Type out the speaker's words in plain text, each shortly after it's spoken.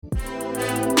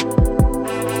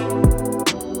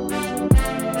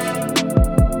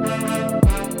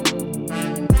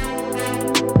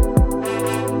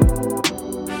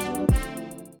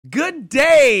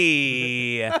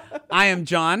I am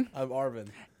John, I'm Arvin.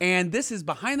 and this is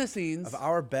Behind the Scenes. Of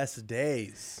our best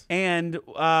days. And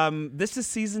this is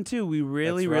season 2. We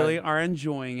really, That's right. really are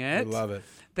enjoying it. We love it.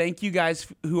 Thank you guys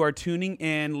who are tuning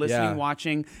in, listening, Yeah.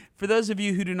 watching. For those of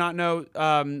you who do not know,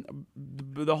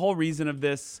 the whole reason of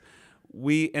this,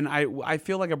 I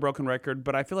feel like a broken record,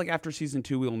 but I feel like after season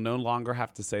 2, we will no longer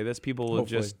have to say this. People will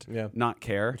Hopefully, just yeah. not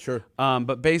care. Sure.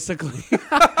 But basically,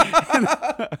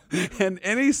 in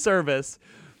any service,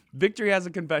 Victory has a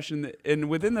confession, and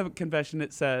within the confession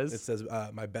it says,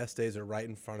 my best days are right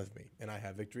in front of me, and I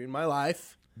have victory in my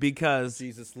life. because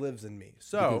Jesus lives in me.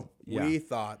 So yeah. we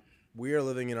thought we are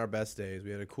living in our best days.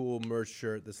 We had a cool merch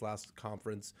shirt this last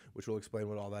conference, which will explain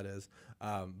what all that is.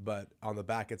 But on the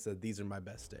back it said, "These are my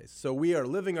best days." So we are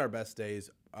living our best days,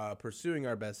 pursuing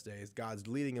our best days. God's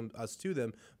leading us to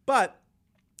them, but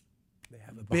they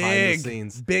have a behind the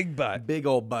scenes, big butt. big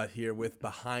old butt here with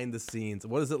behind the scenes.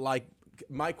 What is it like?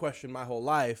 My question my whole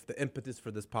life, the impetus for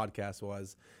this podcast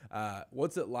was,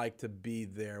 what's it like to be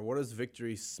there? What does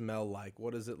victory smell like?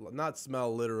 What does it not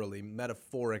smell literally,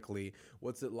 metaphorically?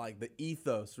 What's it like? The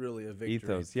ethos, really, of victory.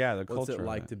 Ethos, yeah, the What's culture it of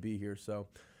like it. to be here? So,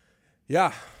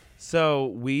 yeah. So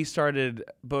we started,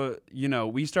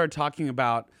 we started talking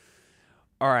about,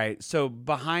 all right, so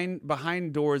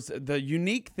behind doors, the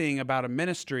unique thing about a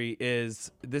ministry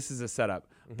is, this is a setup,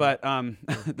 but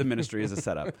the ministry is a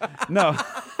setup. No.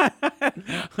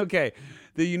 Okay.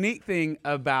 The unique thing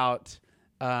about,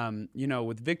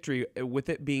 with Victory, with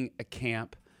it being a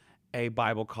camp, a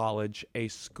Bible college, a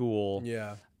school,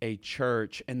 Yeah. a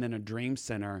church, and then a dream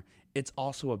center, it's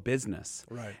also a business.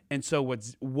 Right. And so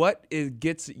what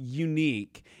gets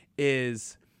unique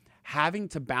is having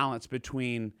to balance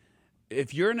between,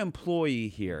 if you're an employee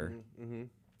here,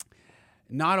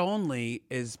 not only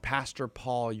is Pastor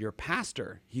Paul your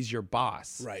pastor, he's your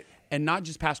boss. Right. And not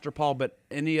just Pastor Paul, but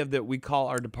any of that we call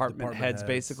our department heads, heads,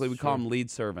 basically. We call them lead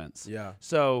servants. Yeah.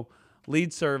 So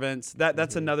lead servants,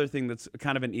 that's another thing that's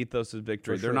kind of an ethos of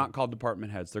Victory. For They're sure. not called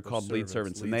department heads. They're called lead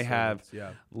servants. And they have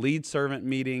yeah. lead servant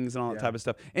meetings and all that Yeah. type of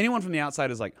stuff. Anyone from the outside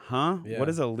is like, huh? Yeah. What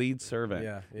is a lead servant?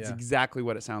 Yeah, It's yeah. exactly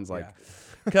what it sounds like. Yeah.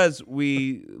 Because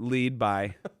we lead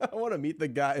by, I want to meet the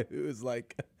guy who is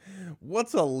like,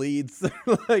 what's a lead?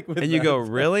 Like, with and you that. go,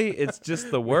 really? It's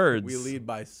just the words. We lead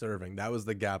by serving. That was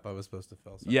the gap I was supposed to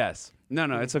fill. Sorry. Yes. No,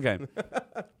 it's okay.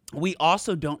 We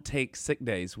also don't take sick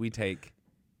days. We take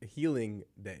Healing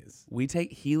days.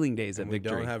 healing days at We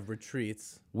Victory. don't have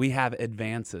retreats. We have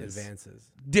advances.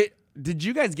 Advances. Did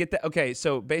you guys get that? Okay,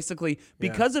 so basically,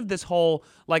 because of this whole,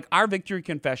 like, our Victory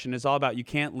confession is all about you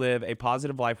can't live a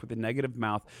positive life with a negative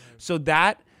mouth. So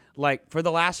that, like, for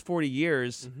the last 40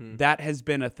 years, that has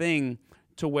been a thing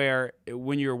to where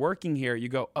when you're working here, you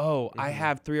go, oh, I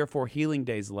have 3 or 4 healing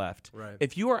days left. Right.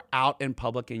 If you are out in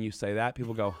public and you say that,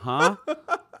 people go, huh?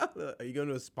 Are you going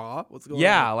to a spa? What's going on?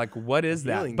 Yeah, like, what is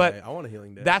that? Healing But day. I want a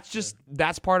healing day.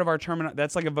 that's part of our terminology.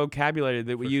 That's like a vocabulary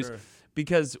that we use sure.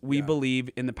 because we Yeah. believe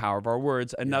in the power of our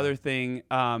words. Another thing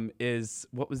is,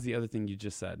 what was the other thing you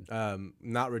just said?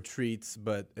 Not retreats,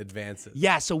 but advances.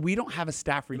 Yeah, so we don't have a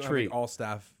staff We don't have retreat. an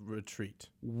all-staff retreat.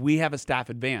 We have a staff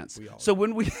advance. all So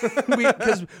when we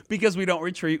because we don't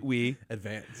retreat, we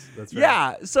Advance. That's right.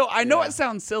 yeah. So I know Yeah. it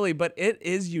sounds silly, but it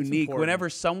is unique. important. Whenever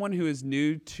someone who is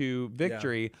new to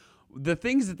Victory, the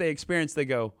things that they experience, they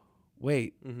go,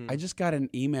 wait, I just got an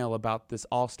email about this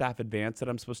all staff advance that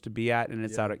I'm supposed to be at, and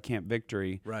it's out at Camp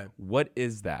Victory. Right. What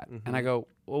is that? And I go,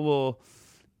 well,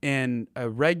 in a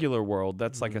regular world,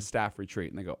 that's like a staff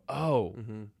retreat. And they go, oh,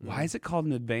 why is it called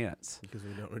an advance? Because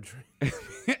we don't retreat.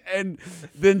 And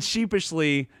then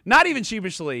sheepishly, not even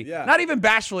sheepishly, Yeah. not even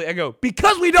bashfully, I go,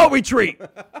 because we don't retreat.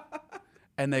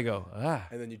 And they go, ah.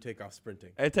 And then you take off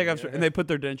sprinting. I take off, and they put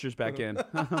their dentures back in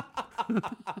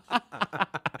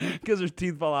because their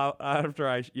teeth fall out after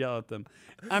I yell at them.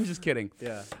 I'm just kidding.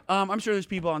 Yeah. I'm sure there's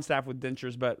people on staff with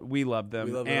dentures, but we love them.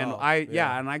 We love it and all.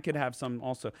 and I could have some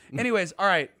also. Anyways, all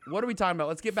right, what are we talking about?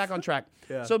 Let's get back on track.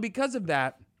 Yeah. So because of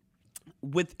that,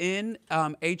 within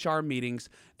HR meetings,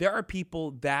 there are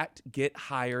people that get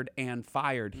hired and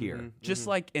fired here, just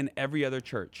like in every other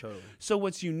church. Totally. So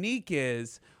what's unique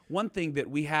is one thing that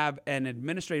we have an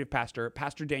administrative pastor,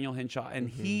 Pastor Daniel Henshaw, and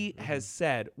he has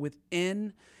said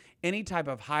within any type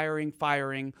of hiring,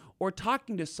 firing, or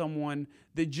talking to someone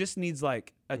that just needs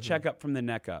like a checkup from the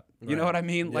neck up. You know Right. what I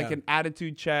mean? Like Yeah. an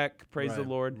attitude check, praise the Right.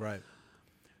 Lord. Right.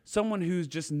 Someone who's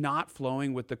just not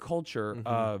flowing with the culture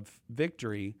of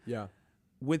Victory. Yeah.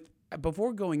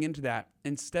 Before going into that,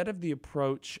 instead of the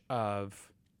approach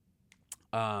of,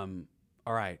 all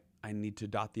right, I need to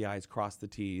dot the I's, cross the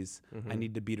T's. I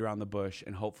need to beat around the bush,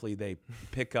 and hopefully they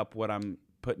pick up what I'm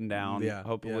putting down. Yeah,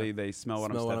 Hopefully yeah. they smell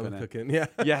what Smell I'm stepping in. cooking. Yeah.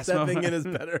 Yeah, Stepping in is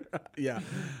better. Yeah.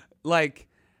 Like,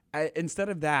 instead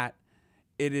of that,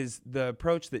 it is the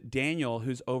approach that Daniel,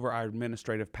 who's over our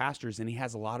administrative pastors, and he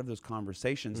has a lot of those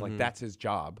conversations, like that's his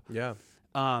job, Yeah.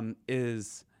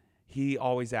 is he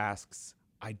always asks,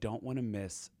 I don't want to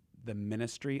miss the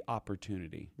ministry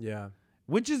opportunity. Yeah.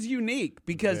 Which is unique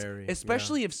because Very,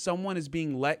 especially if someone is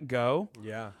being let go,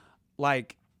 Yeah.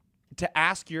 like to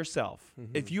ask yourself,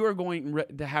 if you are going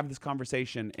to have this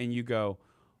conversation and you go,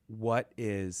 what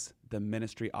is the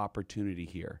ministry opportunity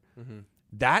here?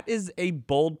 That is a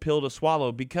bold pill to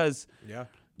swallow because Yeah.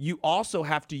 you also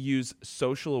have to use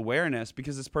social awareness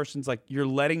because this person's like, you're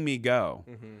letting me go.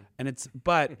 And it's,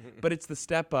 but it's the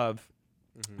step of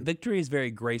victory is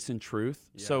very grace and truth.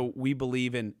 Yeah. So we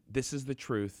believe in this is the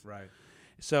truth. Right.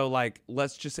 So like,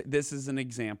 let's just say this is an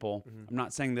example. I'm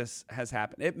not saying this has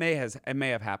happened. It may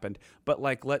have happened, but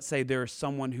like, let's say there's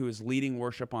someone who is leading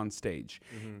worship on stage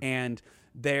and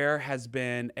there has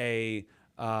been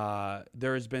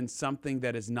something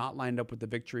that is not lined up with the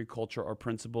victory culture or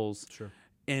principles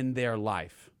in their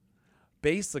life.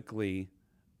 Basically,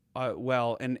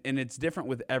 and it's different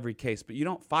with every case, but you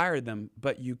don't fire them,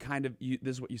 but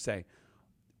this is what you say.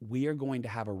 We are going to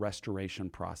have a restoration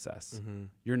process.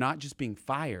 You're not just being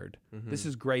fired. This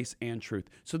is grace and truth.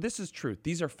 So this is truth.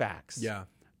 These are facts. Yeah.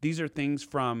 These are things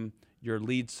from your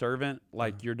lead servant,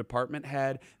 like your department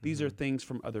head. These are things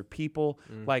from other people.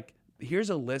 Like,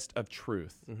 here's a list of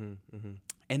truth.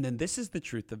 And then this is the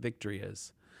truth that victory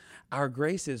is. Our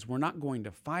grace is we're not going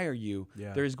to fire you.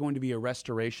 Yeah. There's going to be a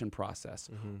restoration process.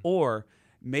 Or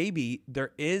maybe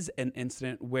there is an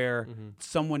incident where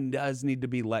someone does need to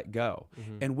be let go.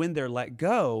 And when they're let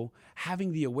go,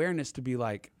 having the awareness to be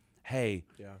like, hey,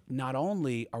 not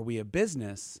only are we a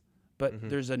business, but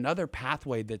there's another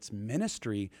pathway that's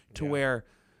ministry to where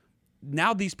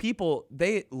now these people,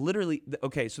 they literally,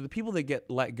 okay, so the people that get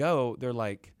let go, they're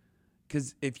like,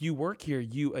 because if you work here,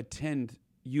 you attend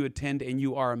and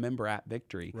you are a member at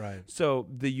Victory. Right. So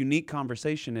the unique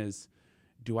conversation is,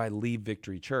 do I leave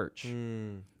Victory Church?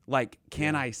 Like,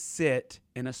 can I sit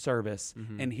in a service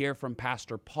and hear from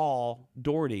Pastor Paul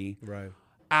Doherty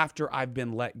after I've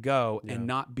been let go and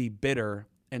not be bitter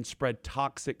and spread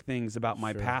toxic things about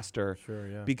my pastor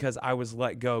because I was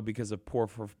let go because of poor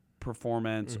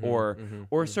performance or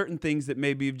certain things that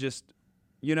maybe have just,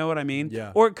 you know what I mean?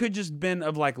 Yeah. Or it could just been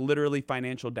of like literally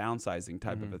financial downsizing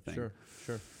type of a thing. Sure.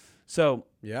 So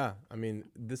Yeah. I mean,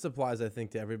 this applies, I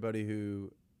think, to everybody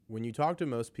who, when you talk to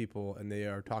most people and they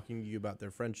are talking to you about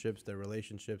their friendships, their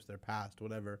relationships, their past,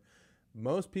 whatever,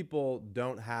 most people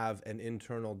don't have an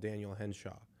internal Daniel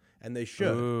Henshaw. And they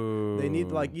should. They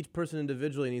need, like, each person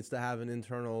individually needs to have an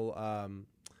internal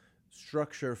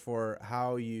structure for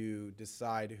how you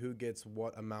decide who gets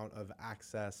what amount of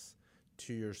access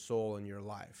to your soul in your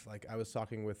life. Like, I was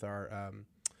talking with our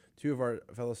two of our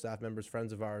fellow staff members,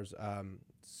 friends of ours,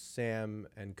 Sam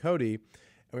and Cody,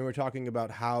 and we were talking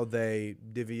about how they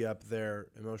divvy up their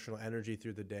emotional energy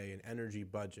through the day and energy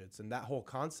budgets. And that whole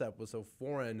concept was so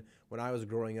foreign when I was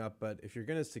growing up. But if you're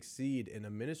going to succeed in a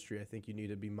ministry, I think you need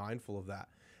to be mindful of that.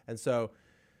 And so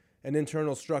an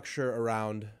internal structure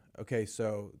around, okay,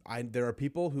 so there are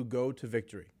people who go to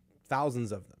Victory,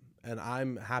 thousands of them, and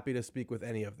I'm happy to speak with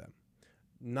any of them.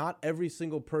 Not every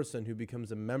single person who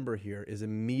becomes a member here is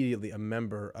immediately a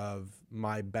member of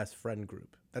my best friend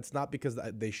group. That's not because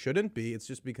they shouldn't be. It's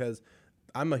just because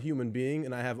I'm a human being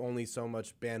and I have only so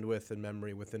much bandwidth and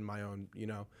memory within my own,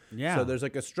 Yeah. So there's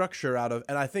like a structure and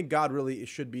I think God really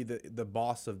should be the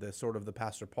boss of this, sort of the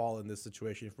Pastor Paul in this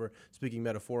situation, if we're speaking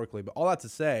metaphorically. But all that to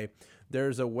say,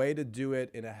 there's a way to do it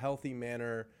in a healthy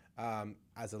manner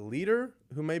as a leader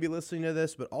who may be listening to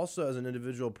this, but also as an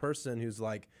individual person who's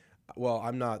like, well,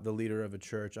 I'm not the leader of a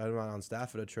church. I'm not on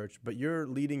staff at a church, but you're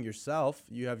leading yourself.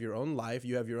 You have your own life.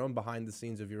 You have your own behind the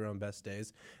scenes of your own best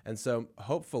days. And so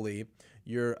hopefully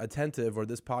you're attentive, or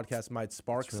this podcast might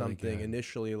spark something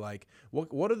initially, like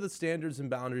what are the standards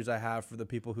and boundaries I have for the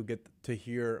people who get to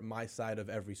hear my side of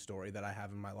every story that I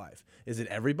have in my life? Is it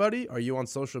everybody? Are you on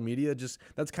social media?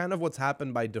 That's kind of what's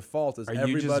happened by default, is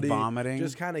everybody you just vomiting?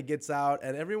 Just kind of gets out,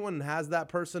 and everyone has that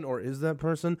person or is that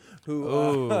person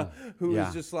who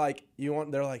is just like,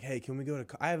 they're like, hey, can we go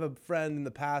to, I have a friend in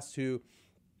the past who,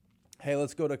 hey,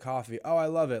 let's go to coffee. Oh, I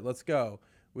love it. Let's go.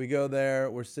 We go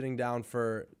there, we're sitting down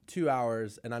for 2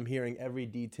 hours, and I'm hearing every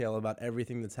detail about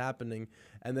everything that's happening.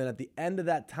 And then at the end of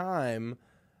that time,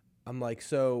 I'm like,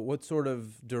 so what sort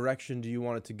of direction do you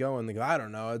want it to go? And they go, I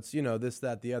don't know. It's, this,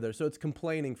 that, the other. So it's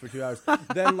complaining for 2 hours.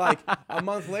 Then like a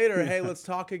month later, hey, let's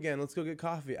talk again. Let's go get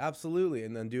coffee. Absolutely.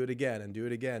 And then do it again and do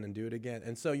it again and do it again.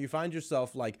 And so you find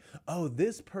yourself like, oh,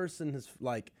 this person is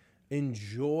like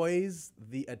enjoys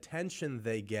the attention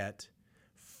they get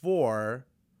for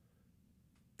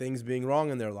things being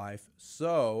wrong in their life,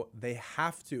 so they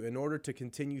have to, in order to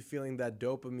continue feeling that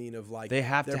dopamine of like They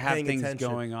have to they're have paying things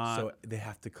attention, going on. so they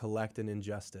have to collect an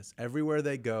injustice everywhere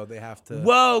they go. They have to.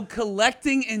 Whoa,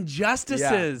 collecting injustices.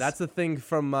 Yeah, that's the thing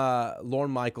from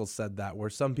Lorne Michaels said that, where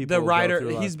some people the go writer.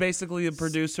 through, He's basically a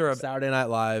producer of Saturday Night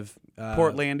Live,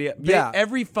 Portlandia. yeah,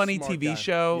 Every funny smart TV guy.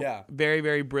 show. Yeah. Very,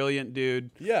 very brilliant dude.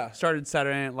 Yeah. Started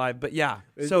Saturday Night Live. But yeah,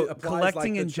 It so applies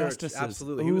collecting like the church. injustices.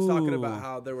 Absolutely. He was talking about Ooh.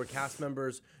 how there were cast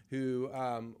members who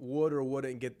would or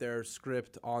wouldn't get their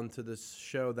script onto this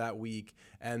show that week.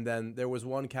 And then there was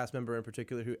one cast member in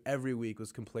particular who every week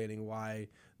was complaining why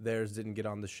theirs didn't get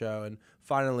on the show. And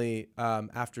finally,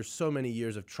 after so many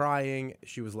years of trying,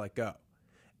 she was let go.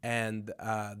 And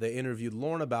they interviewed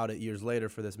Lorne about it years later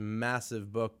for this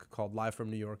massive book called Live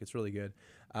from New York. It's really good.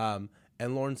 And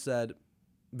Lorne said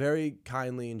very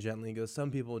kindly and gently, he goes,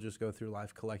 some people just go through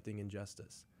life collecting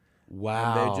injustice.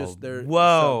 Wow. And they're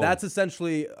Whoa. So that's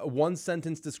essentially a one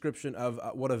sentence description of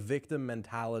what a victim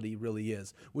mentality really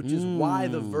is, which is why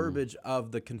the verbiage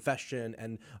of the confession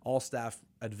and all staff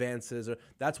advances,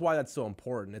 that's why that's so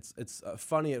important. It's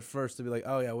funny at first to be like,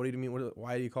 oh yeah, what do you mean?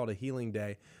 Why do you call it a healing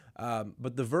day?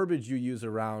 But the verbiage you use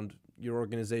around your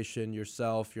organization,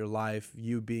 yourself, your life,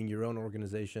 you being your own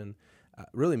organization,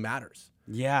 really matters.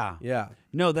 Yeah. Yeah.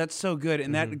 No, that's so good.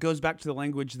 And that goes back to the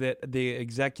language that the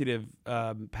executive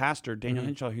pastor, Daniel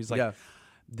Hinshaw, who's like, Yeah.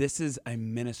 this is a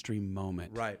ministry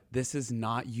moment. Right. This is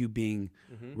not you being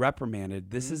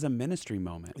reprimanded. This is a ministry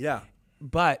moment. Yeah.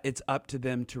 But it's up to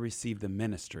them to receive the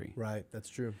ministry. Right. That's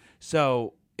true.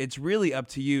 So it's really up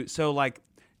to you. So like,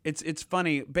 it's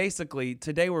funny. Basically,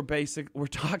 today we're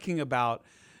talking about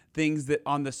things that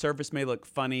on the surface may look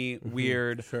funny,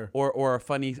 weird, Sure. or a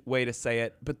funny way to say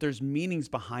it, but there's meanings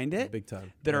behind it Big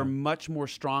time. that are much more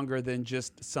stronger than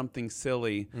just something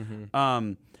silly.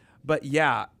 But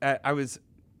yeah, I was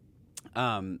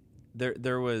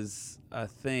there was a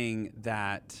thing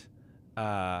that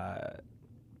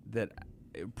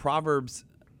Proverbs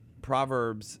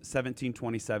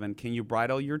 17:27, can you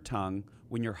bridle your tongue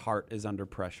when your heart is under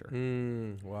pressure?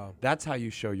 Wow. That's how you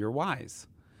show you're wise.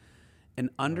 An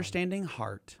understanding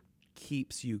heart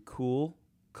keeps you cool,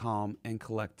 calm, and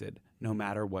collected no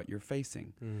matter what you're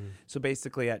facing. So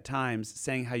basically, at times,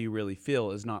 saying how you really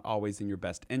feel is not always in your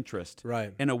best interest.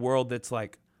 Right. In a world that's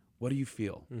like, what do you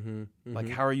feel? Like,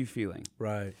 how are you feeling?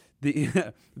 Right.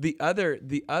 The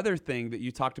other thing that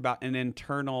you talked about, an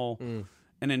internal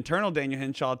Daniel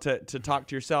Hinshaw to talk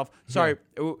to yourself. Sorry,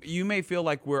 you may feel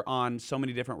like we're on so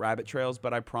many different rabbit trails,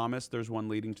 but I promise there's one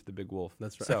leading to the big wolf.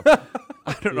 That's right. So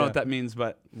I don't know what that means,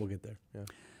 but We'll get there. Yeah.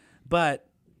 but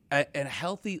a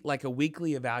healthy, like a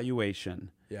weekly evaluation.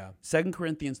 Yeah. 2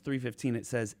 Corinthians 3:15, it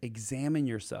says, examine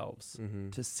yourselves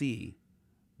to see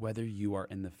whether you are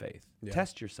in the faith. Yeah.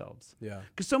 Test yourselves. Yeah.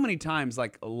 Because so many times,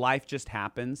 like, life just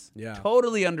happens. Yeah.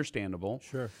 Totally understandable.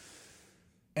 Sure.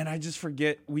 And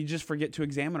we just forget to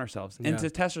examine ourselves and Yeah. to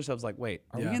test ourselves like, wait,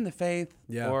 are Yeah. we in the faith?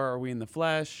 Yeah. Or are we in the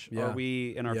flesh? Yeah. Are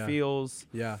we in our Yeah. feels?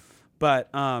 Yeah. But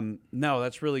no,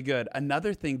 that's really good.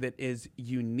 Another thing that is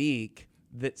unique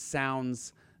that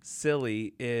sounds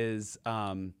silly is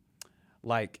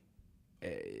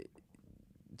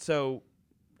so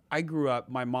I grew up,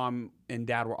 my mom and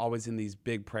dad were always in these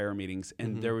big prayer meetings,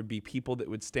 and there would be people that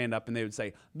would stand up and they would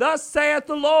say, "Thus saith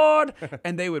the Lord,"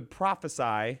 and they would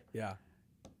prophesy, Yeah.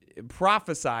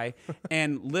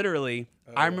 and literally,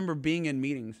 I remember being in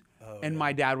meetings, and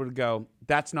my dad would go,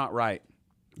 "That's not right,"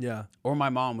 Yeah. or my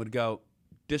mom would go,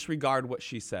 "Disregard what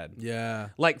she said." Yeah.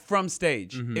 Like from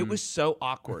stage. It was so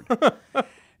awkward.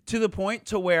 To the point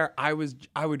to where I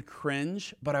would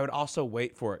cringe, but I would also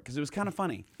wait for it because it was kind of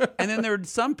funny. And then there were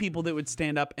some people that would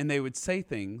stand up and they would say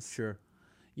things, Sure.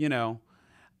 you know.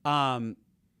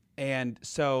 And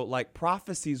so like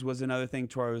prophecies was another thing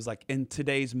to where I was like, in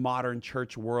today's modern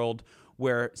church world,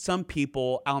 where some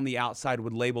people on the outside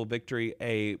would label Victory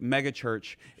a mega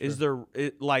church,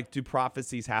 do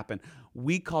prophecies happen?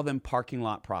 We call them parking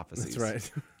lot prophecies.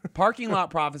 That's right. Parking lot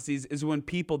prophecies is when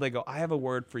people, they go, I have a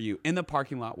word for you in the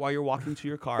parking lot while you're walking to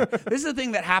your car. This is a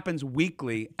thing that happens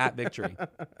weekly at Victory.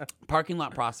 Parking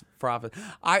lot prophecy.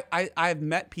 I've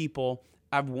met people.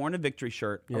 I've worn a Victory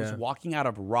shirt. I was Yeah. walking out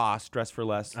of Ross, Dress for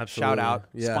Less. Absolutely. Shout out,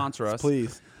 Yeah. sponsor us.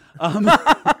 Please.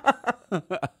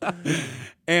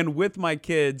 And with my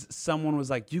kids, someone was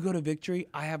like, "You go to Victory?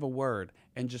 I have a word."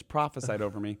 and just prophesied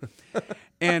over me.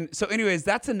 And so anyways,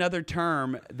 that's another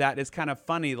term that is kind of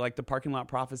funny, like the parking lot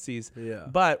prophecies. Yeah.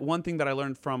 But one thing that I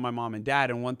learned from my mom and dad,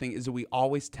 and one thing is that we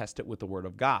always test it with the word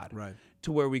of God. Right.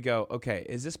 To where we go, okay,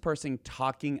 is this person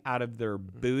talking out of their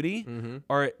booty?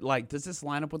 Or like, does this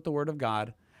line up with the word of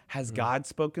God? Has God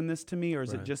spoken this to me, or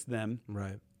is it just them?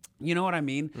 Right. You know what I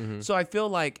mean? So I feel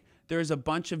like there's a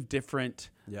bunch of different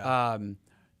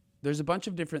there's a bunch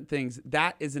of different things.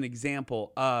 That is an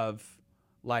example of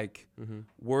like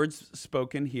words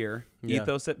spoken here,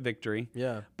 ethos at Victory.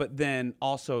 Yeah. But then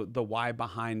also the why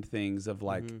behind things of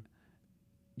like,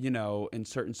 you know, in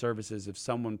certain services, if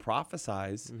someone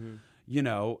prophesies, you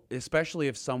know, especially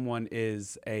if someone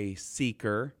is a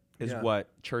seeker, is what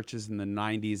churches in the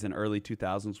 90s and early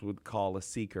 2000s would call a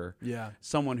seeker. Yeah.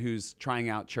 Someone who's trying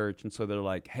out church, and so they're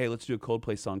like, hey, let's do a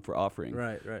Coldplay song for offering.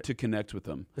 Right. To connect with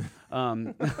them.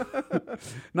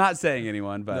 Not saying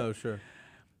anyone, but No, sure.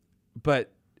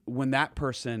 but when that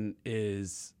person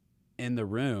is in the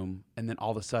room and then all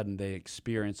of a sudden they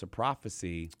experience a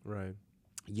prophecy, Right.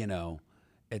 you know,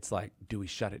 it's like, do we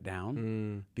shut it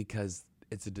down because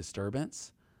it's a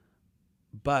disturbance?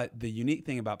 But the unique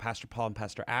thing about Pastor Paul and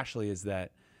Pastor Ashley is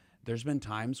that there's been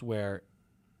times where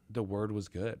the word was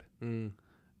good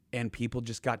and people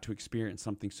just got to experience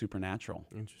something supernatural.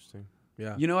 Interesting.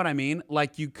 Yeah. You know what I mean?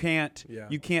 Like you can't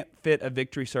fit a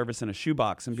Victory service in a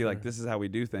shoebox and be like, this is how we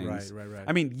do things. Right.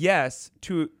 I mean, yes,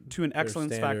 to an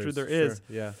excellence factor there is.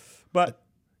 Yeah. But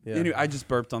anyway, I just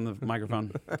burped on the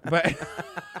microphone. But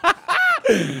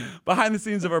behind the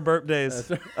scenes of our burp days.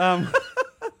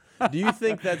 Do you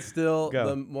think that's still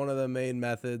Go. one of the main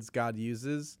methods God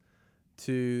uses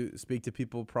to speak to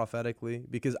people prophetically?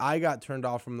 Because I got turned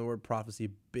off from the word prophecy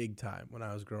big time when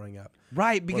I was growing up.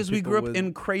 Right, because we people grew up with-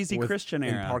 in crazy with- Christian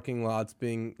era. In parking lots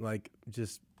being like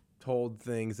just told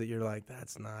things that you're like,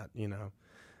 that's not, you know,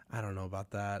 I don't know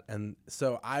about that. And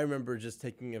so I remember just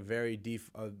taking a very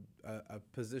a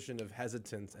position of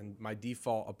hesitance, and my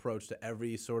default approach to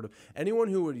every sort of anyone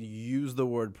who would use the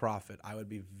word prophet, I would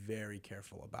be very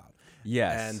careful about.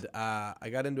 Yes. And I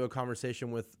got into a conversation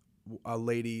with a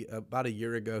lady about a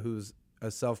year ago who's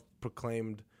a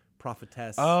self-proclaimed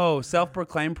prophetess. Oh,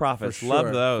 self-proclaimed prophets. For Love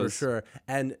sure, those. For sure.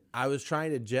 And I was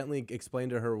trying to gently explain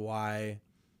to her why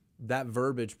that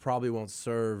verbiage probably won't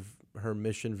serve her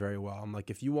mission very well. I'm like,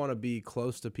 if you want to be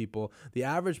close to people, the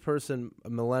average person,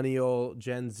 millennial,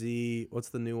 Gen Z, what's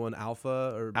the new one?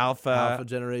 Alpha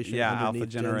generation. Yeah, Alpha underneath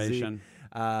Gen Z, generation.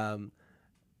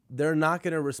 they're not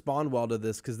going to respond well to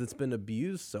this because it's been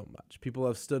abused so much. People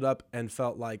have stood up and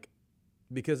felt like,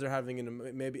 because they're having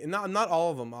maybe not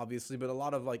all of them obviously, but a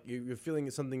lot of like you're feeling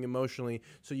something emotionally,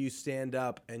 so you stand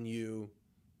up and you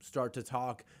start to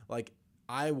talk. Like,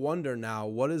 I wonder now,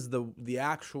 what is the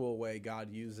actual way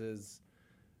God uses?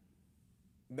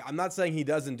 I'm not saying He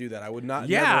doesn't do that. I would not.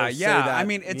 never say that, I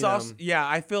mean, it's also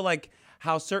I feel like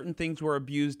how certain things were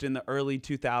abused in the early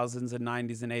 2000s and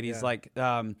 90s and 80s, like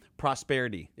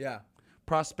prosperity. Yeah.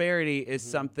 Prosperity is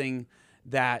something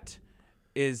that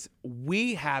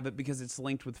we have it because it's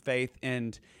linked with faith,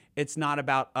 and it's not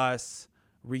about us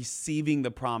receiving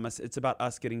the promise. It's about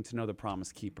us getting to know the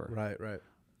promise keeper. Right.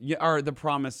 Yeah, or the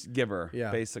promise giver,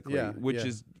 basically, which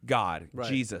is God, Right,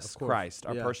 Jesus of course. Christ,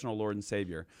 our Yeah. personal Lord and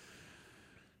Savior.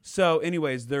 So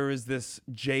anyways, there is this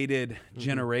jaded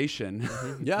generation,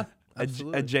 Yeah. a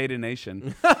Absolutely. jaded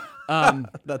nation,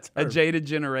 That's a her. jaded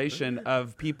generation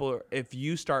of people. If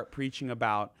you start preaching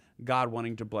about God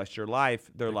wanting to bless your life,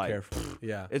 they're like, Careful.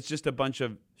 Yeah. it's just a bunch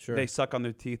of, Sure. they suck on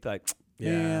their teeth like,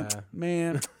 Yeah.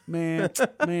 man.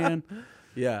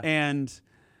 Yeah. And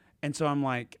so I'm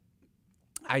like,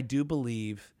 I do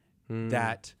believe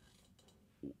that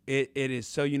it is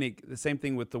so unique. The same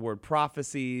thing with the word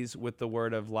prophecies, with the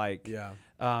word of like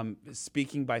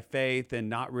speaking by faith and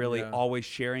not really always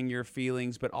sharing your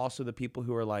feelings, but also the people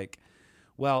who are like,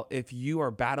 well, if you are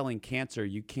battling cancer,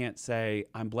 you can't say,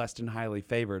 I'm blessed and highly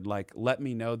favored. Like, let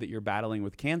me know that you're battling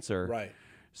with cancer. Right.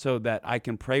 So that I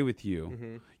can pray with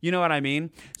you. You know what I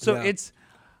mean? So Yeah.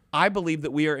 I believe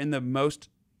that we are in the most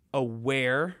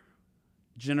aware,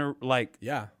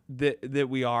 that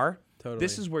we are. Totally.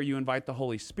 This is where you invite the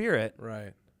Holy Spirit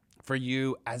Right. for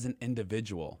you as an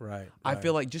individual. Right. I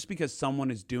feel like just because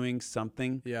someone is doing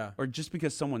something, Yeah. or just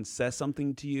because someone says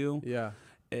something to you, Yeah.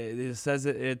 it says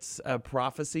it's a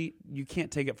prophecy, you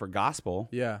can't take it for gospel,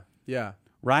 Yeah. Yeah.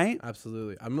 right?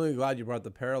 Absolutely. I'm really glad you brought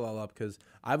the parallel up, because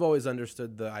I've always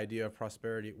understood the idea of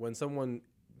prosperity. When someone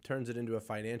turns it into a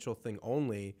financial thing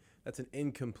only, that's an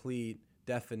incomplete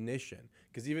definition.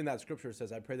 Because even that scripture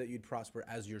says, I pray that you'd prosper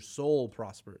as your soul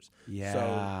prospers. Yeah,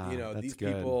 So, that's these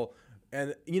good. people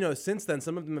And since then,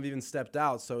 some of them have even stepped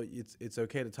out, so it's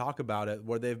okay to talk about it.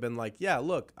 Where they've been like, "Yeah,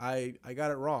 look, I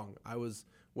got it wrong. I was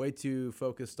way too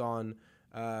focused on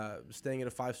staying at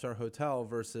a 5-star hotel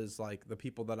versus like the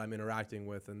people that I'm interacting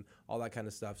with and all that kind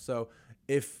of stuff." So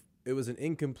if it was an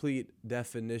incomplete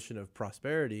definition of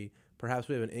prosperity, perhaps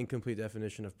we have an incomplete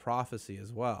definition of prophecy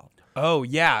as well. Oh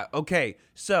yeah, okay.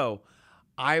 So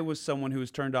I was someone who was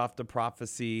turned off to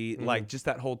prophecy, like just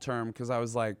that whole term, because I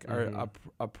was like,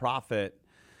 a prophet.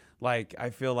 Like, I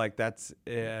feel like that's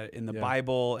in the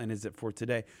Bible, and is it for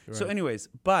today? Right. So anyways,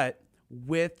 but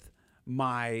with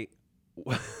my,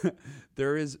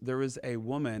 there was a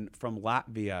woman from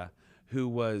Latvia who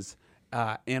was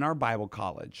in our Bible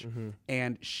college,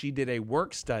 and she did a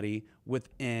work study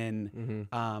within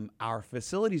our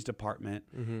facilities department,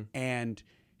 and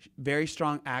very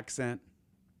strong accent,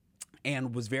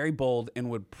 and was very bold and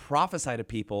would prophesy to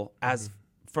people as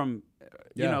from,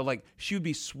 like she would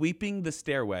be sweeping the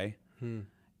stairway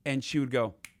and she would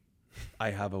go, "I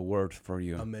have a word for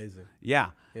you." Amazing. Yeah.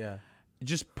 Yeah.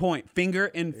 Just point, finger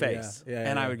in face.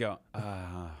 And I would go,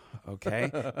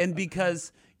 okay. And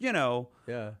because,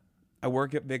 I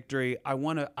work at Victory, I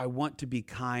want to be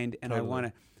kind, and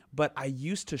totally. But I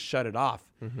used to shut it off.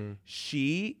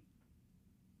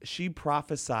 She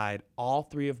prophesied all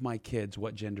 3 of my kids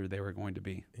what gender they were going to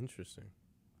be. Interesting.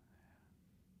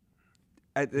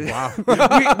 Wow.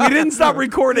 we didn't stop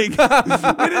recording.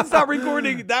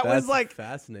 That was like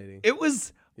fascinating. It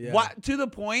was to the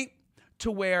point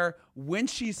to where when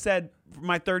she said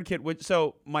my 3rd kid,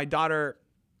 so my daughter,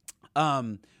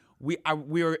 we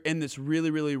were in this really,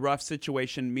 really rough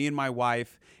situation, me and my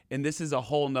wife, and this is a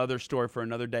whole nother story for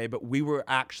another day, but we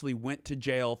went to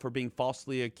jail for being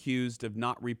falsely accused of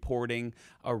not reporting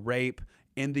a rape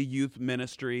in the youth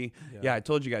ministry. Yeah, I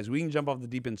told you guys, we can jump off the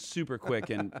deep end super quick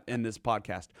in this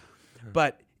podcast.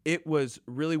 But it was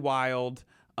really wild,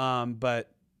 but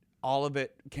all of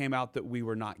it came out that we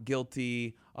were not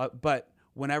guilty. But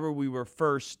whenever we were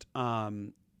first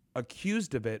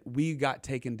accused of it, we got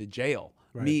taken to jail.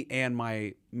 Right. Me and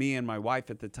my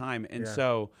wife at the time, and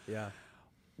so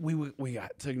we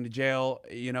got taken to jail.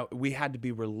 We had to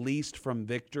be released from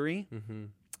Victory,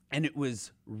 and it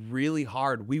was really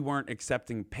hard. We weren't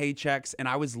accepting paychecks, and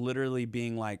I was literally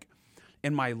being like,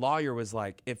 and my lawyer was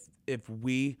like,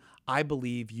 I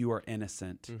believe you are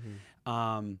innocent,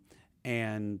 and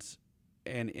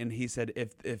he said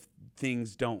if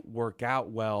things don't work out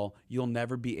well, you'll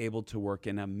never be able to work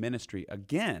in a ministry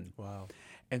again. Wow.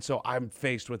 And so I'm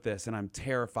faced with this, and I'm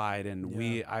terrified. And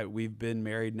we've been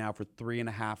married now for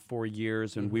 3.5, 4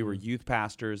 years, and we were youth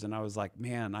pastors. And I was like,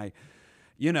 man,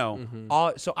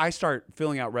 so I start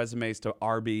filling out resumes to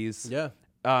Arby's,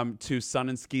 to Sun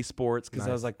and Ski Sports, because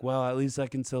I was like, well, at least I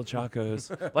can sell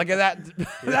Chacos. Like at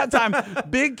that time,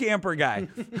 big camper guy,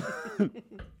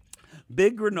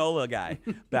 big granola guy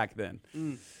back then.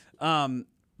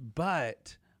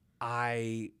 But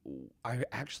I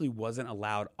actually wasn't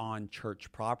allowed on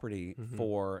church property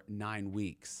for 9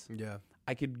 weeks. Yeah.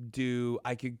 I could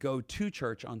go to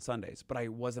church on Sundays, but I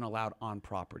wasn't allowed on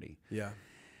property. Yeah.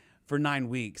 For 9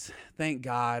 weeks. Thank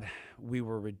God we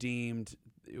were redeemed.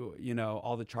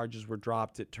 All the charges were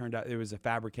dropped. It turned out it was a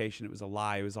fabrication. It was a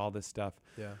lie. It was all this stuff.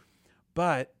 Yeah.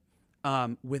 But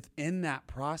within that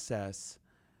process,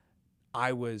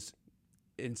 I was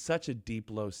in such a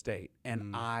deep, low state.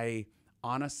 And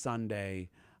on a Sunday,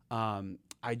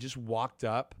 I just walked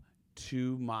up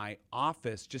to my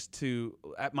office,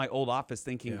 at my old office,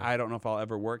 thinking, I don't know if I'll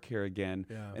ever work here again.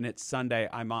 Yeah. And it's Sunday.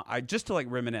 I just to like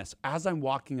reminisce. As I'm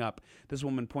walking up, this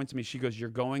woman points to me. She goes, "You're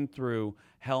going through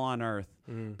hell on earth,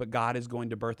 but God is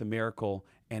going to birth a miracle,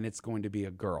 and it's going to be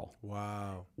a girl."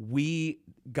 Wow. We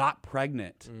got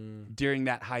pregnant during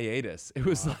that hiatus. It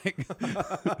was like,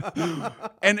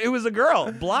 and it was a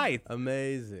girl, Blythe.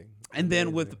 Amazing. And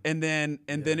then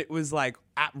then it was like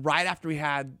right after we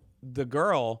had the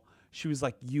girl, she was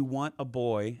like, "You want a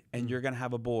boy, and you're gonna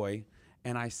have a boy,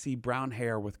 and I see brown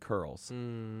hair with curls."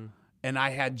 And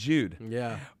I had Jude.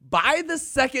 Yeah. By the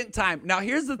second time, now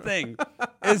here's the thing,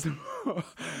 is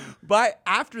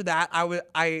after that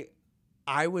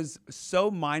I was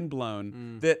so mind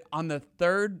blown that on the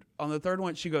third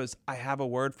one, she goes, "I have a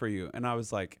word for you," and I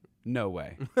was like, "No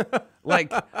way!"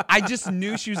 Like I just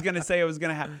knew she was gonna say it was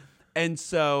gonna happen. And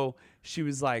so she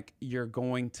was like, "You're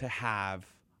going to have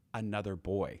another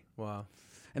boy." Wow.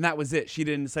 And that was it. She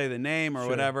didn't say the name or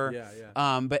whatever.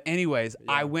 Yeah. But anyways,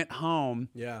 I went home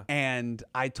and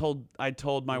I told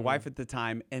my wife at the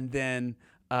time, and then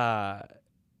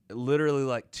literally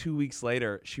like 2 weeks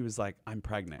later, she was like, "I'm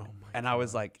pregnant." And I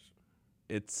was like,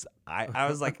 I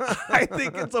was like, "I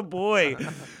think it's a boy."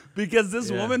 because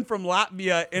this woman from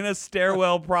Latvia in a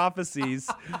stairwell prophecies,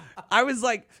 I was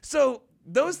like, so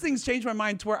those things changed my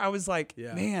mind to where I was like,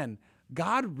 man,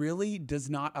 God really does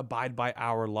not abide by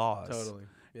our laws. Totally.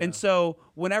 And so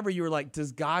whenever you were like,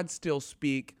 does God still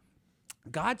speak?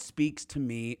 God speaks to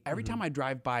me every time I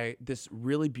drive by this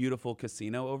really beautiful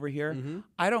casino over here.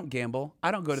 I don't gamble. I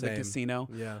don't go to the casino.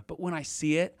 Yeah. But when I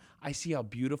see it, I see how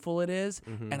beautiful it is.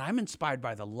 And I'm inspired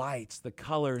by the lights, the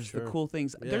colors, the cool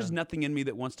things. There's nothing in me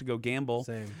that wants to go gamble.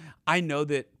 Same. I know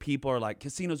that people are like,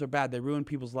 casinos are bad. They ruin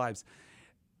people's lives.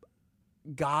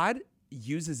 God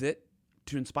uses it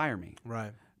to inspire me.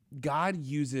 Right. God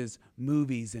uses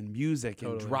movies and music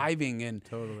and driving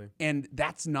and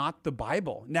that's not the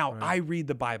Bible. Now, I read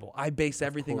the Bible. I base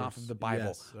everything off of the Bible.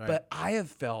 Yes, right. But I have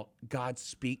felt God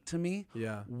speak to me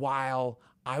while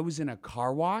I was in a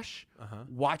car wash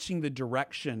watching the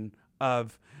direction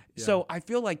of so I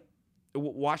feel like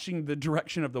watching the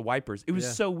direction of the wipers. It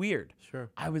was so weird.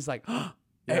 Sure. I was like,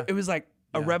 it was like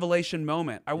a revelation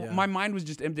moment. My mind was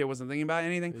just empty. I wasn't thinking about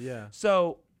anything. Yeah.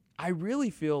 So I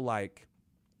really feel like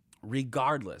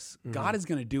regardless, God is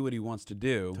going to do what he wants to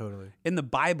do. Totally. In the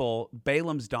Bible,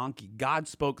 Balaam's donkey, God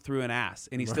spoke through an ass,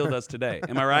 and he still does today.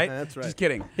 Am I right? That's right. Just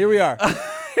kidding. Here we are.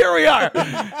 Here we are.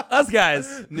 Us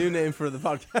guys. New name for the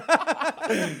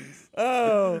podcast.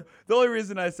 Oh, the only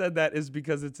reason I said that is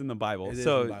because it's in the Bible. It is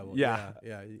so, in the Bible.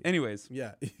 yeah. Anyways.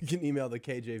 Yeah. You can email the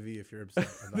KJV if you're upset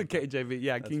about The KJV.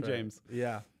 Yeah, That's King right. James.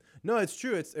 Yeah. No, it's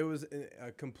true. It was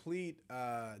a complete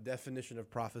definition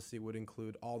of prophecy would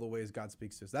include all the ways God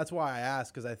speaks to us. That's why I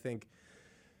ask, because I think,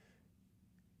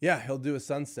 he'll do a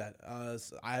sunset.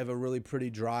 I have a really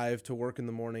pretty drive to work in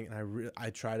the morning, and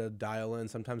I try to dial in.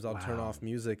 Sometimes I'll turn off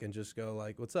music and just go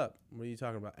like, "What's up? What are you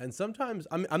talking about?" And sometimes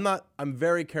I'm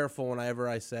very careful whenever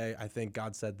I say I think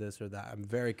God said this or that. I'm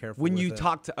very careful When with you it.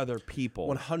 talk to other people.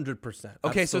 100%.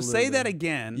 Okay, so say that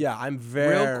again. Yeah, I'm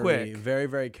Real quick. very,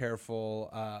 very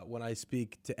careful when I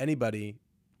speak to anybody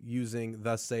using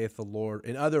 "Thus saith the Lord."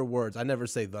 In other words, I never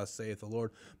say "Thus saith the Lord,"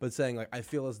 but saying like, I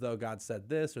feel as though God said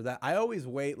this or that. I always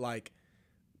wait like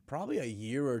probably a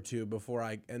year or two before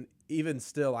and even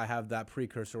still I have that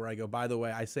precursor where I go, by the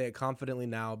way, I say it confidently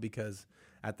now because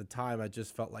at the time I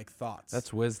just felt like thoughts.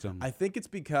 That's wisdom. I think it's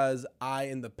because I,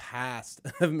 in the past,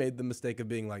 have made the mistake of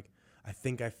being like, I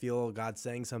think I feel God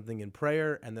saying something in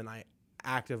prayer, and then I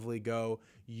actively go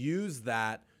use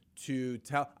that to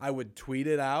I would tweet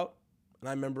it out. And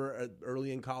I remember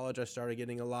early in college, I started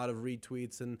getting a lot of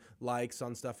retweets and likes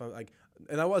on stuff.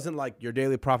 And I wasn't like your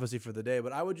daily prophecy for the day,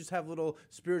 but I would just have little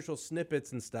spiritual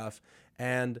snippets and stuff.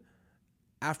 And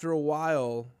after a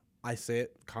while, I say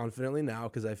it confidently now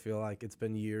because I feel like it's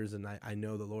been years and I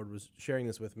know the Lord was sharing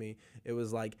this with me. It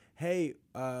was like, hey,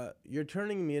 you're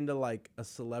turning me into like a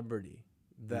celebrity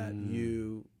that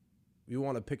you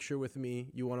want a picture with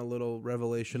me. You want a little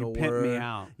revelational word. You pimp me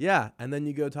out. Yeah, and then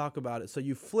you go talk about it. So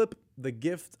you flip the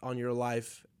gift on your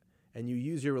life and you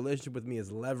use your relationship with me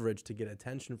as leverage to get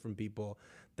attention from people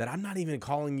that I'm not even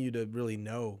calling you to really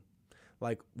know.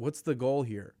 Like, what's the goal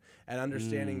here? And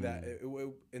understanding that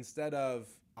instead of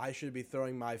I should be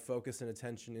throwing my focus and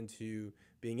attention into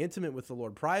being intimate with the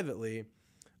Lord privately,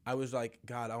 I was like,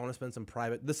 God, I want to spend some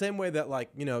private. The same way that,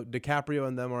 like, you know, DiCaprio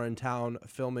and them are in town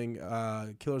filming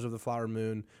Killers of the Flower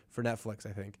Moon for Netflix,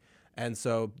 I think. And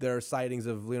so there are sightings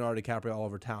of Leonardo DiCaprio all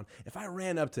over town. If I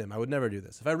ran up to him, I would never do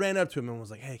this. If I ran up to him and was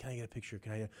like, hey, can I get a picture?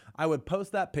 I would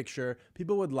post that picture.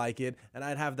 People would like it. And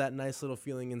I'd have that nice little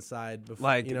feeling inside. Before,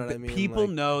 Like, you know what I mean? people Like,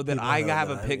 know that people I know have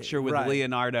that a picture with right.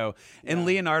 Leonardo. And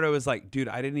Leonardo is like, dude,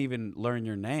 I didn't even learn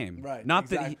your name. Right. Not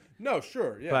exactly. No,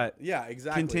 sure. Yeah. But yeah,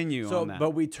 exactly. continue so, on that.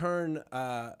 But we turn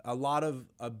a lot of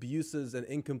abuses and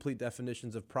incomplete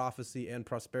definitions of prophecy and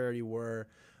prosperity were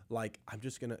like,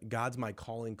 God's my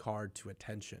calling card to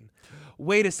attention.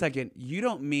 Wait a second. You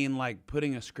don't mean like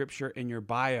putting a scripture in your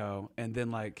bio and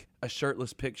then like a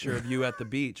shirtless picture of you at the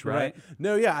beach, right?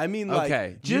 No, yeah. I mean, like.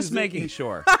 Okay. Just making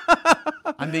sure.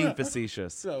 I'm being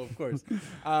facetious. So, of course.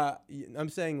 I'm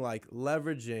saying like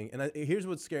leveraging. And here's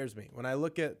what scares me. When I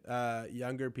look at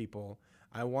younger people,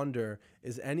 I wonder,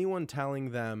 is anyone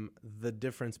telling them the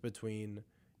difference between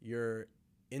your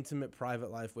intimate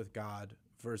private life with God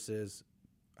versus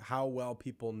how well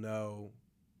people know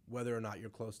whether or not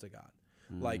you're close to God?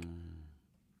 Like,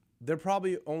 they're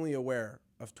probably only aware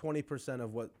of 20%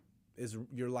 of what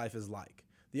your life is like.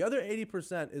 The other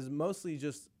 80% is mostly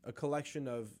just a collection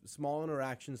of small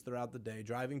interactions throughout the day,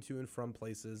 driving to and from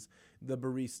places, the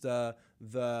barista,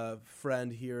 the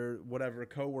friend here, whatever,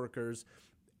 coworkers.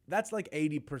 That's like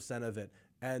 80% of it.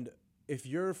 And if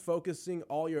you're focusing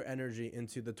all your energy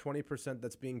into the 20%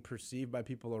 that's being perceived by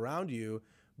people around you,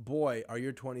 boy, are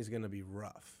your 20s going to be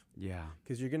rough. Yeah.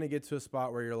 Because you're going to get to a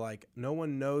spot where you're like, no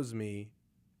one knows me,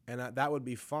 and that would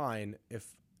be fine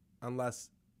unless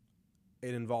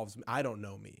it involves me. I don't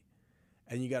know me.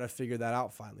 And you got to figure that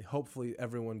out finally. Hopefully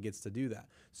everyone gets to do that.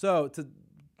 So to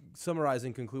summarize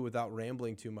and conclude without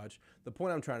rambling too much, the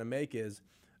point I'm trying to make is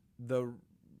the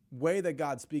way that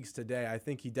God speaks today, I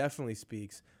think he definitely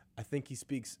speaks. I think he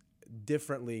speaks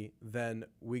differently than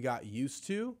we got used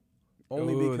to.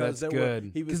 Only because that's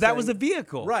good. Because that was a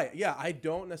vehicle. Right. Yeah. I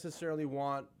don't necessarily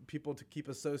want people to keep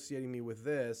associating me with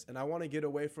this. And I want to get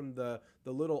away from the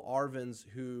little Arvins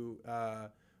who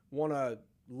want to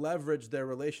leverage their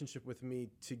relationship with me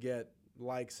to get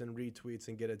likes and retweets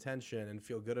and get attention and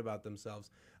feel good about themselves.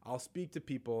 I'll speak to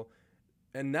people.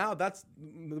 And now that's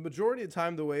the majority of the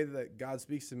time, the way that God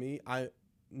speaks to me,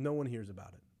 no one hears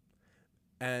about it.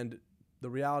 And the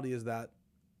reality is that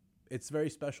it's very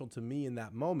special to me in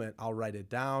that moment. I'll write it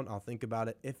down. I'll think about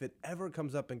it. If it ever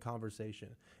comes up in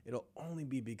conversation, it'll only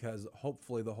be because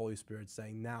hopefully the Holy Spirit's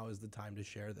saying now is the time to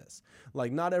share this.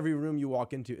 Like not every room you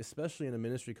walk into, especially in a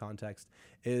ministry context,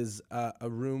 is a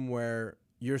room where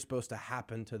you're supposed to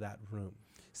happen to that room.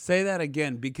 Say that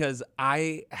again, because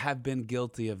I have been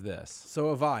guilty of this.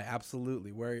 So have I,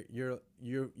 absolutely. Where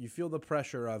you feel the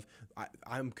pressure of,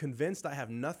 I'm convinced I have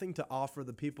nothing to offer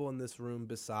the people in this room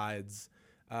besides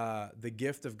the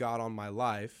gift of God on my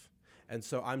life. And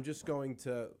so I'm just going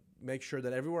to make sure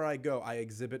that everywhere I go, I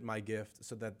exhibit my gift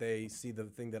so that they see the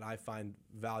thing that I find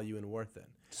value and worth in.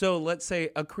 So let's say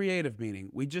a creative meeting.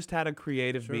 We just had a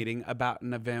creative meeting about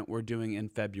an event we're doing in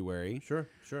February. Sure.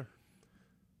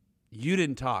 You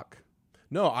didn't talk.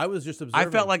 No, I was just observing.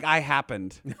 I felt like I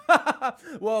happened.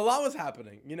 Well, a lot was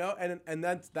happening, and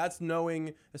that's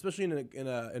knowing, especially in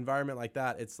an environment like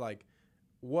that, it's like,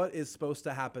 what is supposed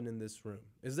to happen in this room?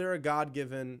 Is there a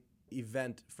God-given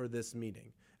event for this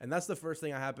meeting? And that's the first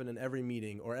thing that happens in every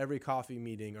meeting or every coffee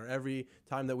meeting or every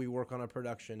time that we work on a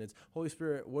production. It's, Holy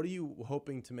Spirit, what are you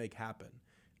hoping to make happen?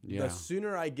 Yeah. The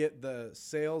sooner I get the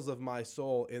sails of my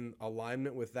soul in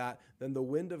alignment with that, then the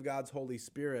wind of God's Holy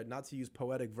Spirit, not to use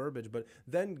poetic verbiage, but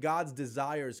then God's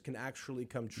desires can actually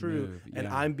come true. And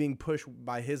I'm being pushed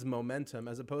by his momentum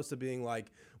as opposed to being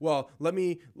like, well, what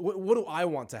do I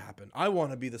want to happen? I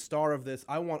want to be the star of this.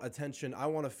 I want attention. I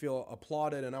want to feel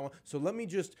applauded. So let me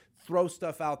just throw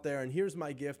stuff out there and here's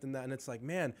my gift and that. And it's like,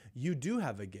 man, you do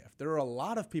have a gift. There are a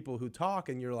lot of people who talk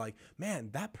and you're like, man,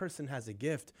 that person has a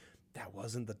gift. That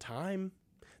wasn't the time.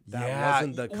 That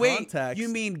wasn't the context. Wait, you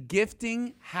mean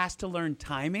gifting has to learn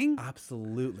timing?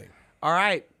 Absolutely. All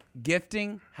right.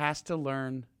 Gifting has to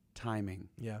learn timing.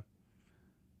 Yeah.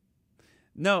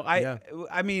 No,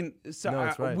 I mean, so no,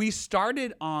 that's right. We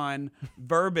started on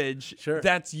verbiage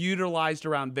that's utilized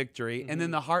around victory, and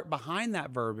then the heart behind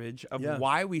that verbiage of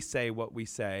why we say what we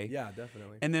say. Yeah,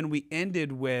 definitely. And then we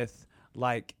ended with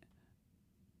like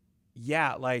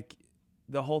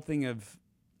the whole thing of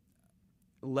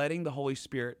letting the Holy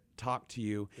Spirit talk to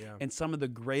you. Yeah. And some of the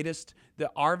greatest,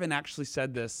 Arvin actually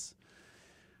said this,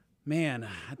 man,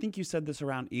 I think you said this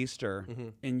around Easter,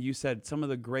 and you said some of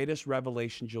the greatest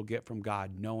revelations you'll get from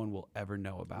God, no one will ever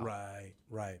know about.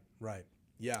 Right.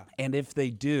 Yeah. And if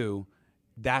they do,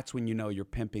 that's when you know you're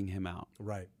pimping him out.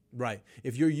 Right.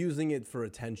 If you're using it for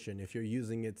attention, if you're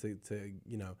using it to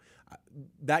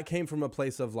that came from a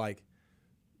place of like,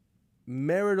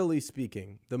 maritally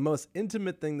speaking, the most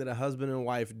intimate thing that a husband and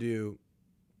wife do,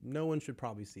 no one should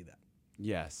probably see that.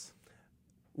 Yes.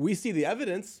 We see the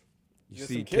evidence. You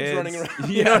see some kids running around. Yes.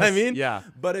 You know what I mean? Yeah.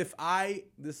 But I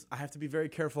have to be very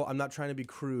careful. I'm not trying to be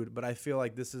crude, but I feel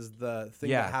like this is the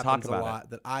thing that happens a lot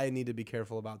that I need to be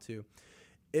careful about too.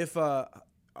 If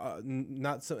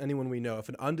anyone we know, if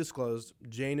an undisclosed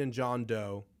Jane and John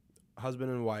Doe,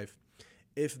 husband and wife,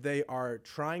 if they are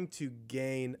trying to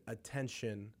gain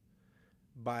attention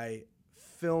by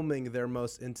filming their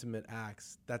most intimate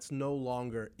acts, that's no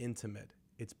longer intimate.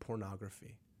 It's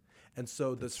pornography. And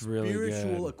so the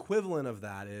spiritual equivalent of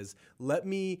that is, let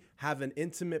me have an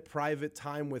intimate, private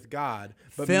time with God,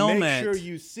 but make sure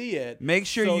you see it. Make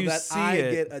sure so you that see I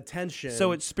it. get attention.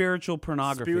 So it's spiritual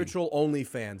pornography. Spiritual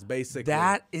OnlyFans, basically.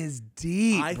 That is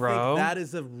deep, bro. I think that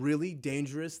is a really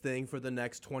dangerous thing for the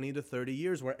next 20 to 30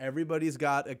 years, where everybody's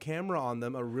got a camera on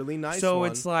them, a really nice one. So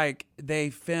it's like they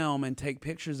film and take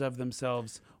pictures of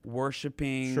themselves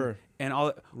worshiping and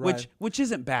all, which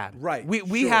isn't bad. Right.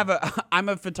 We have I'm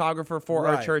a photographer for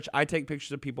our church. I take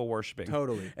pictures of people worshiping.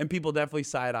 Totally. And people definitely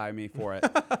side eye me for it.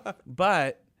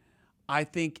 But I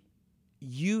think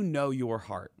you know your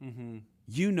heart. Mm-hmm.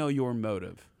 You know your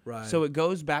motive. Right. So it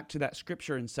goes back to that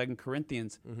scripture in 2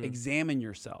 Corinthians, examine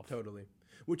yourself. Totally.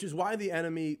 which is why the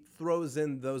enemy throws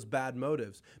in those bad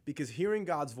motives, because hearing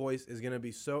God's voice is going to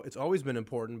be it's always been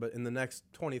important, but in the next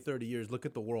 20, 30 years, look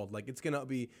at the world. Like, it's going to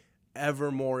be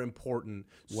ever more important.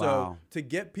 Wow. So to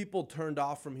get people turned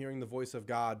off from hearing the voice of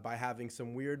God by having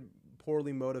some weird,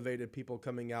 poorly motivated people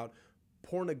coming out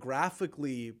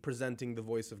pornographically presenting the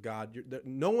voice of God,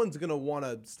 no one's going to want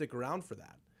to stick around for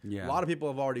that. Yeah. A lot of people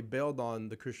have already bailed on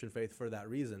the Christian faith for that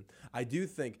reason. I do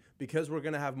think because we're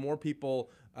going to have more people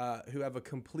who have a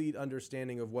complete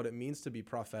understanding of what it means to be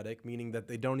prophetic, meaning that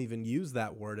they don't even use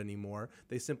that word anymore.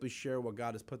 They simply share what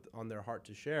God has put on their heart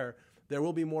to share. There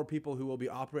will be more people who will be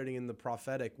operating in the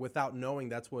prophetic without knowing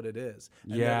that's what it is.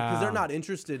 Because they're not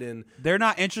interested in... They're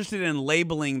not interested in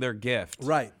labeling their gift.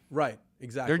 Right,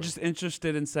 exactly. They're just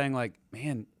interested in saying like,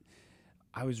 man,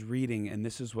 I was reading and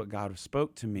this is what God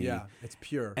spoke to me. Yeah, it's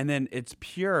pure. And then it's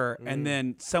pure. And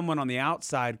then someone on the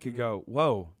outside could go,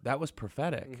 whoa, that was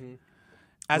prophetic.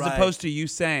 As opposed to you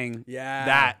saying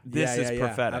that this is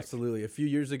prophetic. Absolutely. A few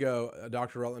years ago,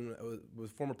 Dr. Rutland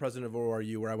was former president of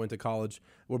ORU, where I went to college,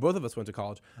 where both of us went to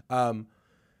college.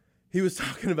 He was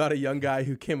talking about a young guy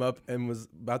who came up and was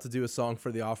about to do a song for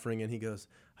the offering, and he goes,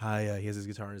 hi, he has his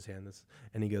guitar in his hand,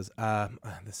 and he goes,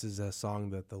 this is a song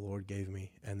that the Lord gave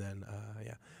me, and then,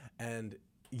 and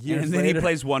years and then later, he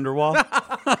plays Wonderwall.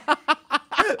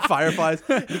 Fireflies.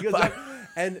 He goes,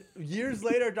 and years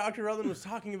later, Dr. Rutland was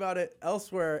talking about it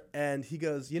elsewhere, and he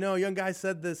goes, a young guy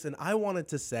said this, and I wanted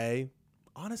to say,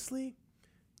 honestly,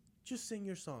 just sing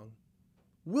your song.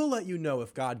 We'll let you know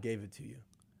if God gave it to you.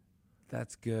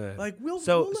 That's good. Like we'll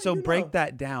so let break know.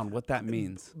 that down. What that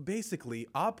means? Basically,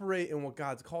 operate in what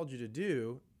God's called you to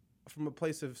do, from a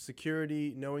place of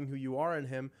security, knowing who you are in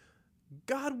Him.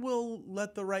 God will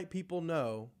let the right people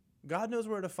know. God knows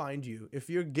where to find you. If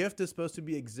your gift is supposed to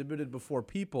be exhibited before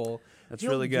people, that's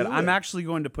really good. I'm actually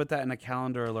going to put that in a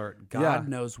calendar alert. God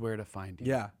knows where to find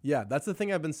you. Yeah. That's the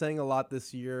thing I've been saying a lot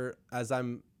this year as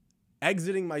I'm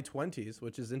exiting my 20s,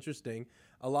 which is interesting.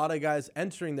 A lot of guys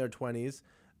entering their 20s.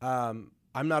 I'm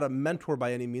not a mentor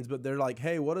by any means, but they're like,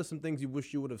 hey, what are some things you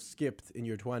wish you would have skipped in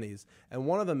your 20s? And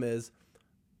one of them is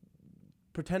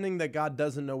pretending that God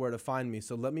doesn't know where to find me.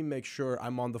 So let me make sure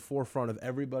I'm on the forefront of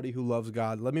everybody who loves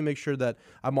God. Let me make sure that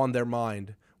I'm on their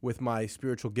mind with my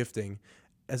spiritual gifting.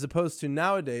 As opposed to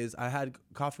nowadays, I had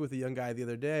coffee with a young guy the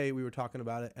other day. We were talking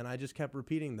about it, and I just kept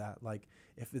repeating that. Like,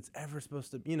 if it's ever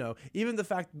supposed to, even the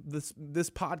fact this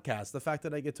podcast, the fact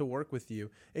that I get to work with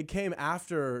you, it came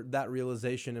after that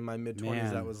realization in my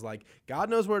mid-20s that was like, God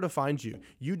knows where to find you.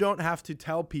 You don't have to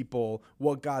tell people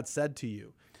what God said to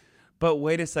you. But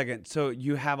wait a second. So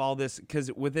you have all this,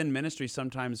 because within ministry,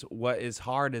 sometimes what is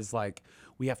hard is like,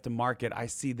 we have to market. I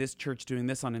see this church doing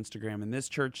this on Instagram, and this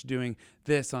church doing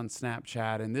this on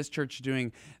Snapchat, and this church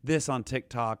doing this on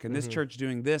TikTok, and this church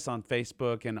doing this on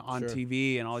Facebook and on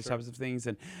TV and all these types of things.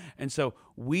 And so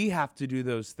we have to do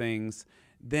those things.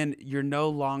 Then you're no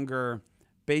longer,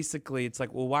 basically, it's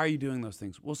like, well, why are you doing those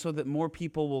things? Well, so that more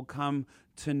people will come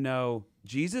to know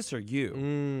Jesus or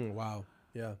you. Wow.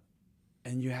 Yeah.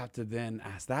 And you have to then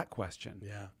ask that question.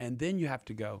 Yeah. And then you have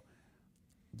to go,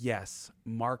 yes,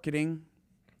 marketing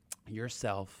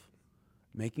yourself,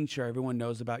 making sure everyone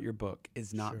knows about your book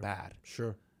is not bad.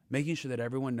 Sure. Making sure that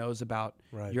everyone knows about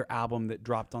your album that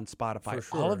dropped on Spotify. For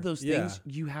sure. All of those things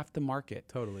you have to market.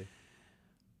 Totally.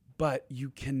 But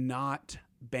you cannot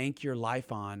bank your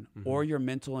life on or your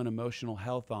mental and emotional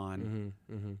health on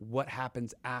what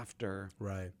happens after.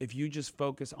 Right. If you just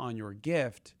focus on your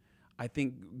gift, I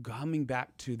think coming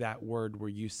back to that word where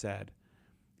you said,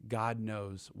 God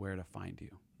knows where to find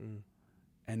you.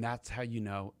 And that's how you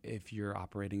know if you're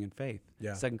operating in faith.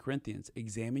 Yeah. 2 Corinthians,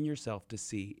 examine yourself to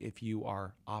see if you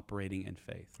are operating in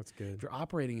faith. That's good. If you're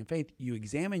operating in faith, you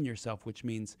examine yourself, which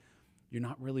means you're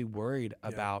not really worried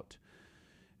about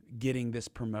getting this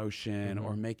promotion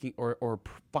or making or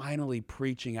finally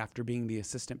preaching after being the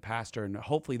assistant pastor, and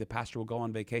hopefully the pastor will go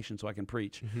on vacation so I can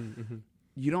preach.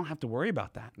 You don't have to worry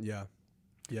about that. Yeah.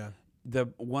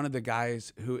 One of the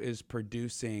guys who is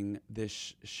producing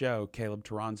this show, Caleb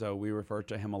Toronzo, we refer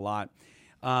to him a lot.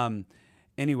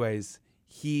 Anyways,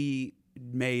 he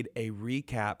made a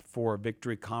recap for a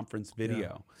Victory Conference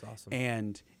video. That's awesome.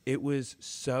 And it was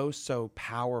so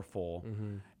powerful.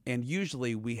 And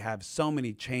usually we have so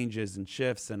many changes and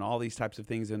shifts and all these types of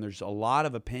things. And there's a lot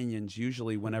of opinions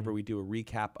usually whenever we do a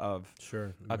recap of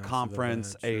a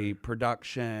conference, a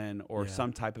production, or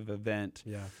some type of event.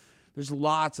 Yeah. There's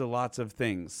lots of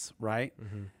things, right?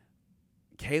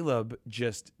 Caleb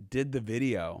just did the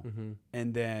video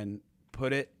and then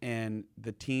put it in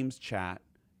the Teams chat,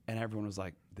 and everyone was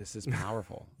like, this is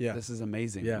powerful. This is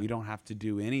amazing. We don't have to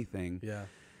do anything.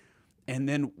 And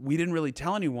then we didn't really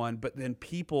tell anyone, but then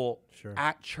people Sure.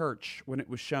 at church, when it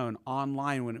was shown,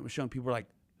 online when it was shown, people were like,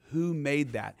 who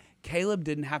made that? Caleb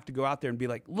didn't have to go out there and be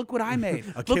like, look what I made.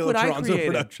 A Look Caleb what I Toronzo created.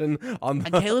 production on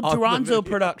the, A Caleb on the Toronzo video.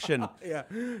 production. Yeah.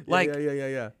 Like-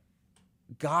 yeah.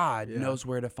 God Yeah. knows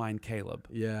where to find Caleb.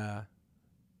 Yeah.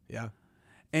 Yeah.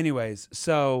 Anyways,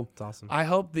 so It's awesome. I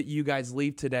hope that you guys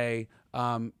leave today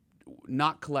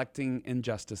not collecting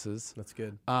injustices, That's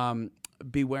good.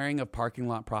 bewaring of parking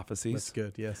lot That's prophecies,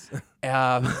 good. Yes.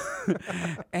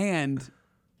 and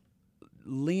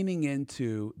leaning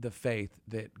into the faith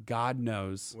that God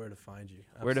knows Where to find you.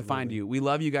 where to find Absolutely. you. We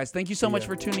love you guys. Thank you so much ya.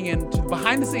 for tuning in to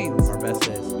Behind the Scenes. Our best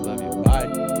days. We love you.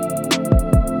 Bye.